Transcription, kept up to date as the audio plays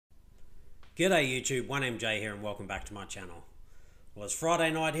G'day YouTube, 1MJ here and welcome back to my channel. Well, it's Friday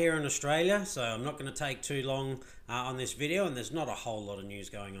night here in Australia, so I'm not going to take too long on this video, and there's not a whole lot of news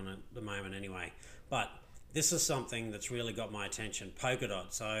going on at the moment anyway. But this is something that's really got my attention,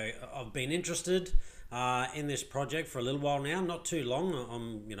 Polkadot. So I've been interested in this project for a little while now, not too long.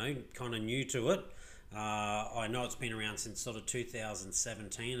 I'm kind of new to it. I know it's been around since sort of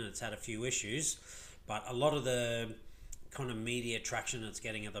 2017 and it's had a few issues, but a lot of the kind of media traction it's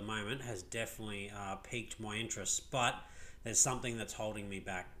getting at the moment has definitely piqued my interest, but there's something that's holding me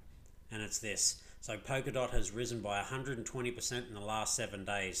back, and it's this. So Polkadot has risen by 120% in the last 7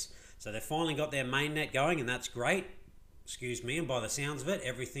 days. So they've finally got their mainnet going, and that's great. Excuse me, and by the sounds of it,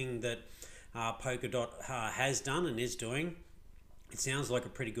 everything that Polkadot has done and is doing, it sounds like a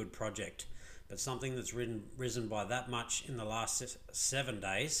pretty good project. But something that's risen by that much in the last 7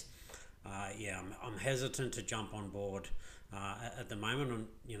 days, I'm hesitant to jump on board at the moment.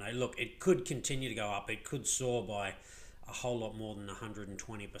 And look, it could continue to go up. It could soar by a whole lot more than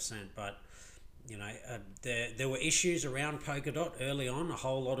 120%. But there were issues around Polkadot early on. A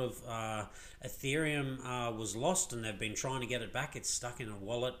whole lot of Ethereum was lost, and they've been trying to get it back. It's stuck in a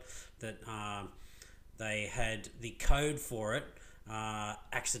wallet that they had the code for it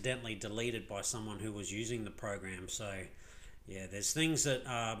accidentally deleted by someone who was using the program. So yeah, there's things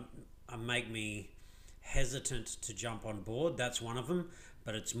that make me hesitant to jump on board. That's one of them,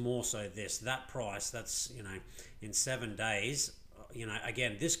 but it's more so that price. That's in 7 days.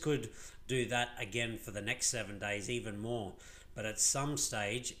 Again, this could do that again for the next 7 days, even more. But at some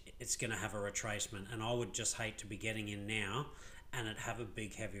stage, it's going to have a retracement, and I would just hate to be getting in now and it have a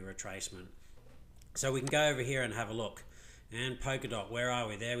big heavy retracement. So we can go over here and have a look. And Polkadot, where are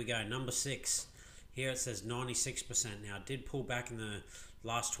we? There we go, number 6. Here it says 96%. Now, it did pull back in the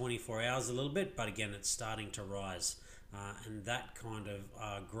last 24 hours a little bit, but again, it's starting to rise. And that kind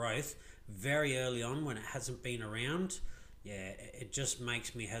of growth, very early on when it hasn't been around, yeah, it just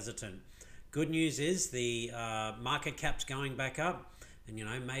makes me hesitant. Good news is the market cap's going back up,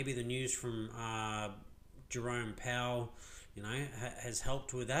 and maybe the news from Jerome Powell, has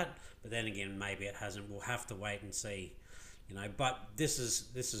helped with that. But then again, maybe it hasn't. We'll have to wait and see. But this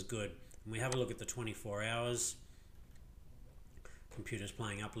is good. And we have a look at the 24 hours. Computer's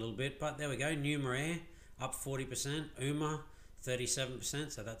playing up a little bit, but there we go. Numeraire up 40%, UMA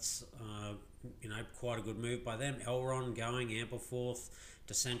 37%, so that's quite a good move by them. Elron going, Ampleforth,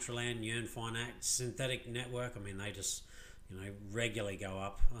 Decentraland, Yearn Finance, Synthetic Network. I mean, they just regularly go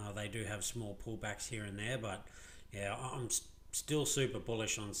up. They do have small pullbacks here and there, but yeah, I'm still super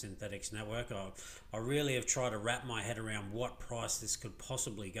bullish on Synthetics Network. I really have tried to wrap my head around what price this could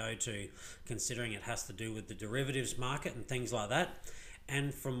possibly go to, considering it has to do with the derivatives market and things like that.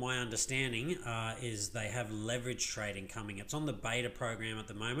 And from my understanding is they have leverage trading coming. It's on the beta program at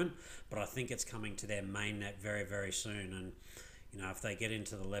the moment, but I think it's coming to their mainnet very, very soon. And if they get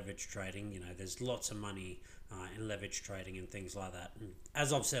into the leverage trading, there's lots of money in leverage trading and things like that. And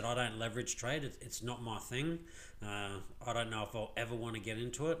as I've said, I don't leverage trade. It's not my thing. I don't know if I'll ever want to get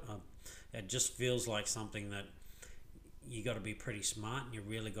into it. It just feels like something that you got to be pretty smart, and you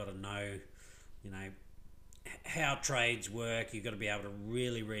really got to know, how trades work. You've got to be able to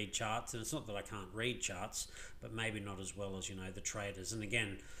really read charts. And it's not that I can't read charts, but maybe not as well as, the traders. And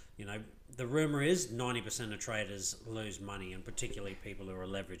again, the rumor is 90% of traders lose money, and particularly people who are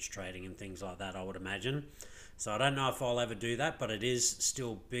leverage trading and things like that, I would imagine. So I don't know if I'll ever do that, but it is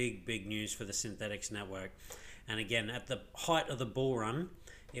still big news for the Synthetics Network. And again, at the height of the bull run,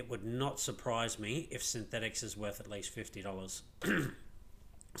 it would not surprise me if Synthetics is worth at least $50.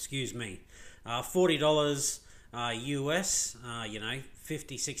 Excuse me. $40 US, $50,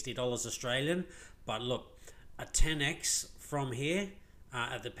 $60 Australian. But look, a 10x from here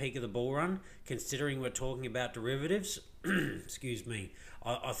at the peak of the bull run, considering we're talking about derivatives, excuse me,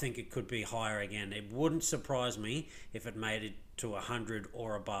 I think it could be higher again. It wouldn't surprise me if it made it to 100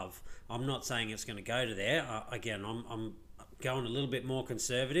 or above. I'm not saying it's going to go to there. Again, I'm going a little bit more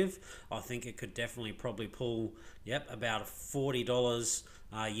conservative. I think it could definitely probably pull, about $40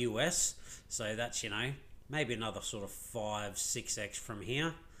 US. So that's, maybe another sort of 5-6x from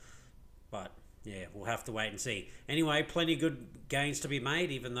here. But yeah, we'll have to wait and see. Anyway, plenty of good gains to be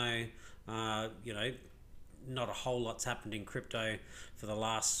made, even though, not a whole lot's happened in crypto for the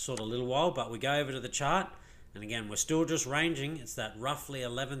last sort of little while. But we go over to the chart, and again, we're still just ranging. It's that roughly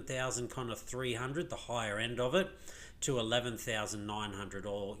 11,000 kind of 300, the higher end of it, to 11,900,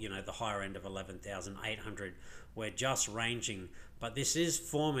 or, the higher end of 11,800. We're just ranging, but this is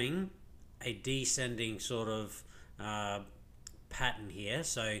forming a descending sort of pattern here.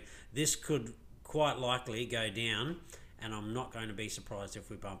 So this could quite likely go down and I'm not going to be surprised if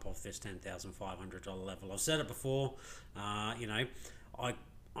we bump off this $10,500 level. I've said it before. You know,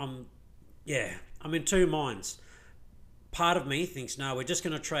 I'm in two minds. Part of me thinks, no, we're just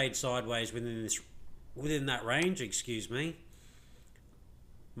going to trade sideways within that range. Excuse me.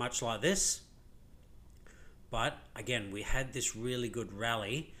 Much like this. But again, we had this really good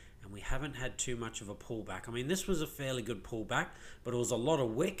rally and we haven't had too much of a pullback. I mean, this was a fairly good pullback, but it was a lot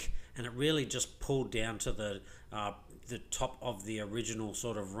of wick and it really just pulled down to the top of the original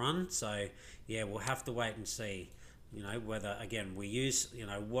sort of run. So yeah, we'll have to wait and see, you know, whether again we use, you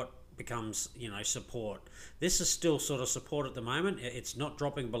know, what becomes, you know, support. This is still sort of support at the moment. It's not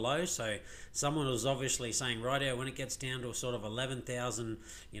dropping below, so someone was obviously saying, right here, when it gets down to a sort of 11,000,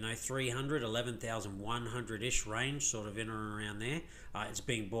 you know, 300, 11,100-ish range, sort of in and around there, it's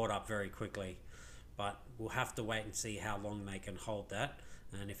being bought up very quickly. But we'll have to wait and see how long they can hold that,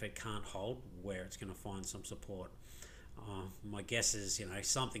 and if it can't hold, where it's going to find some support. My guess is, you know,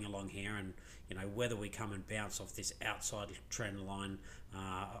 something along here, and you know, whether we come and bounce off this outside trend line,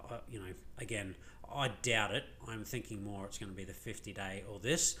 you know, again, I doubt it. I'm thinking more it's going to be the 50-day or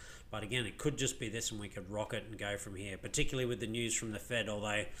this, but again, it could just be this and we could rock it and go from here, particularly with the news from the Fed,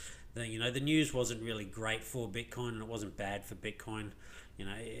 although the news wasn't really great for Bitcoin and it wasn't bad for Bitcoin. You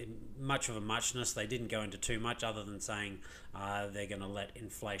know, much of a muchness. They didn't go into too much other than saying they're going to let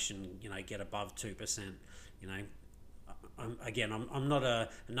inflation, you know, get above 2%. You know, I'm not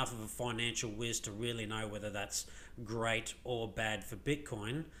enough of a financial whiz to really know whether that's great or bad for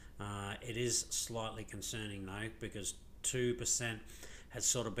Bitcoin. It is slightly concerning though, because 2% has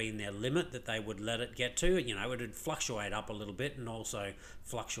sort of been their limit that they would let it get to. You know, it would fluctuate up a little bit and also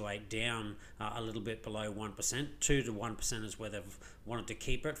fluctuate down a little bit below 1%. 2 to 1% is where they've wanted to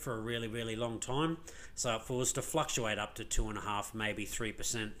keep it for a really, really long time. So if it was to fluctuate up to 2.5%, maybe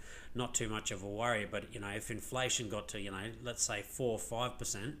 3%, not too much of a worry. But, you know, if inflation got to, you know, let's say 4 or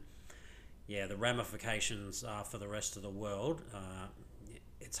 5%, yeah, the ramifications for the rest of the world,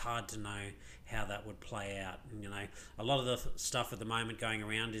 it's hard to know how that would play out. And, you know, a lot of the stuff at the moment going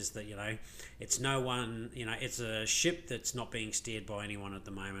around is that, you know, it's it's a ship that's not being steered by anyone at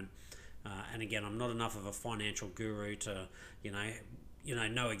the moment. And again, I'm not enough of a financial guru to, you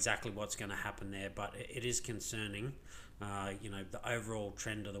know exactly what's going to happen there, but it is concerning. You know, the overall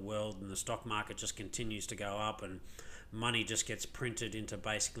trend of the world and the stock market just continues to go up and money just gets printed into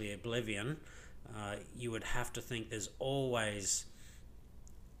basically oblivion. You would have to think there's always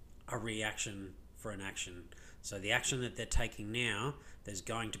a reaction for an action. So the action that they're taking now, there's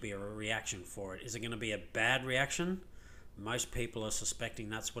going to be a reaction for it. Is it going to be a bad reaction? Most people are suspecting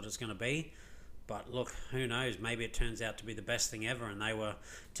that's what it's going to be. But look, who knows? Maybe it turns out to be the best thing ever and they were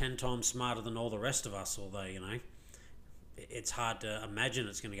 10 times smarter than all the rest of us, although, you know, it's hard to imagine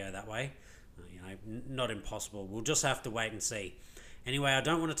it's going to go that way. You know, not impossible. We'll just have to wait and see. Anyway, I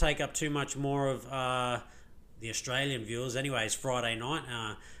don't want to take up too much more of the Australian viewers. Anyway, it's Friday night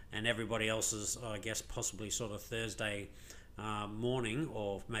and everybody else's, I guess, possibly sort of Thursday morning,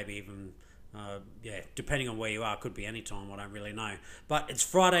 or maybe even, depending on where you are, could be any time, I don't really know. But it's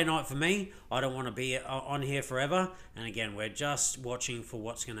Friday night for me. I don't want to be on here forever. And again, we're just watching for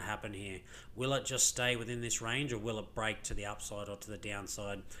what's going to happen here. Will it just stay within this range, or will it break to the upside or to the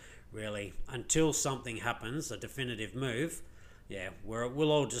downside? Really, until something happens, a definitive move, yeah,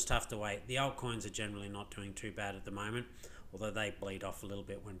 we'll all just have to wait. The altcoins are generally not doing too bad at the moment, although they bleed off a little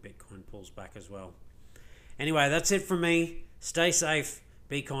bit when Bitcoin pulls back as well. Anyway, that's it from me. Stay safe,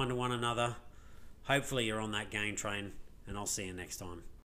 be kind to one another. Hopefully you're on that gain train, and I'll see you next time.